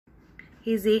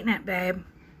He's eating it, babe.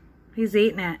 He's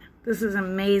eating it. This is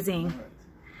amazing.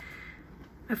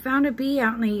 I found a bee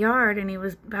out in the yard and he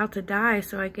was about to die,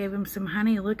 so I gave him some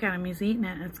honey. Look at him. He's eating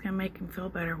it. It's going to make him feel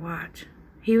better. Watch.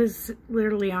 He was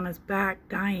literally on his back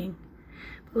dying.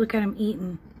 But look at him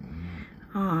eating.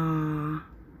 Aww.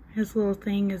 His little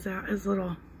thing is out. His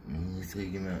little... You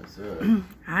take him outside.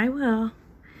 I will.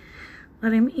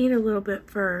 Let him eat a little bit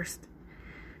first.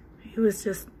 He was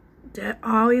just dead.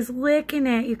 Oh, he's licking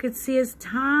it. You could see his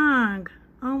tongue.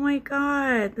 Oh my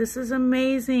God. This is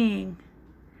amazing.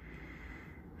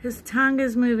 His tongue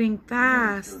is moving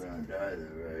fast. He's still gonna die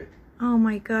though, right? Oh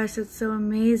my gosh, that's so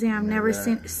amazing. I've never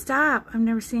seen... Stop. I've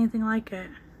never seen anything like it.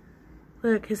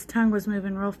 Look, his tongue was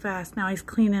moving real fast. Now he's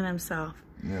cleaning himself.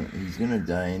 No, he's gonna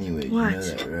die anyway. Watch. You know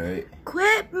that, right?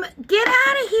 Quit! Get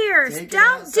out of here!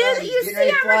 Don't do that! You see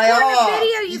I'm recording a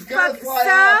video, you fuck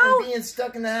so! Being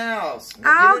stuck in the house.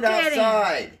 I'll get it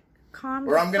outside. Calm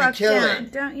or I'm gonna kill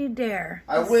it. Don't you dare.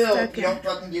 I will if you don't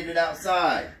fucking get it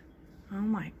outside. Oh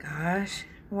my gosh.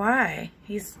 Why?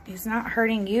 He's not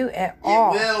hurting you at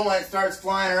all. It will when it starts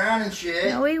flying around and shit.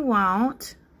 No, he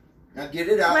won't. Now get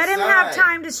it outside. Let him have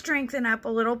time to strengthen up a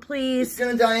little, please. It's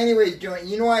gonna die anyways, Joey.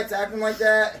 You know why it's acting like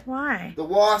that? Why? The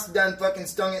wasp done fucking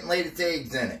stung it and laid its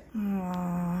eggs in it.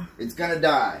 Aww. It's gonna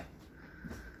die.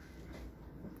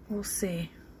 We'll see.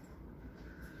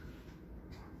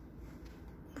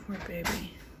 Poor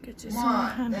baby. Get you some more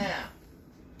honey. Now.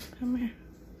 Come here.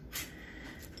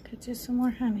 Get you some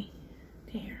more honey.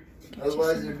 There.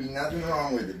 Otherwise, there'd be nothing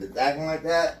wrong with it. But it's acting like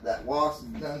that, that wasp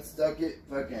done stuck it,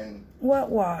 fucking... What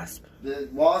wasp? The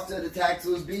wasp that attacks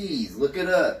those bees. Look it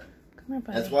up. Come here,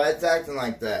 buddy. That's why it's acting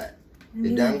like that.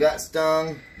 It done got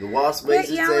stung. The wasp lays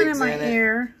its eggs in it. Quit yelling in my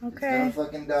ear. Okay. It's gonna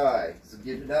fucking die. So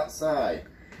get it outside.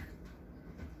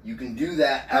 You can do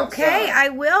that outside. Okay, I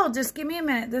will. Just give me a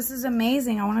minute. This is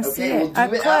amazing. I want to see it. Okay, we'll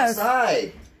do it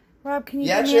outside. Rob, can you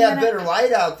give me a minute? You actually have better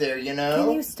light out there, you know?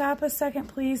 Can you stop a second,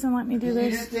 please, and let me do this?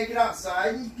 Can you just take it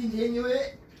outside and continue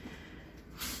it?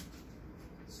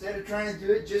 Instead of trying to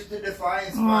do it just to defy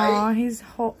and spite.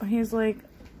 Oh, he's like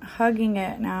hugging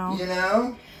it now. You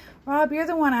know? Rob, you're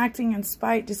the one acting in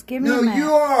spite. Just give me a minute. No,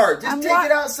 you are. Just take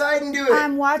it outside and do it.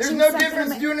 I'm watching. There's no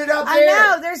difference doing it out there.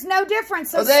 I know. There's no difference,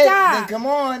 so stop. Then come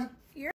on.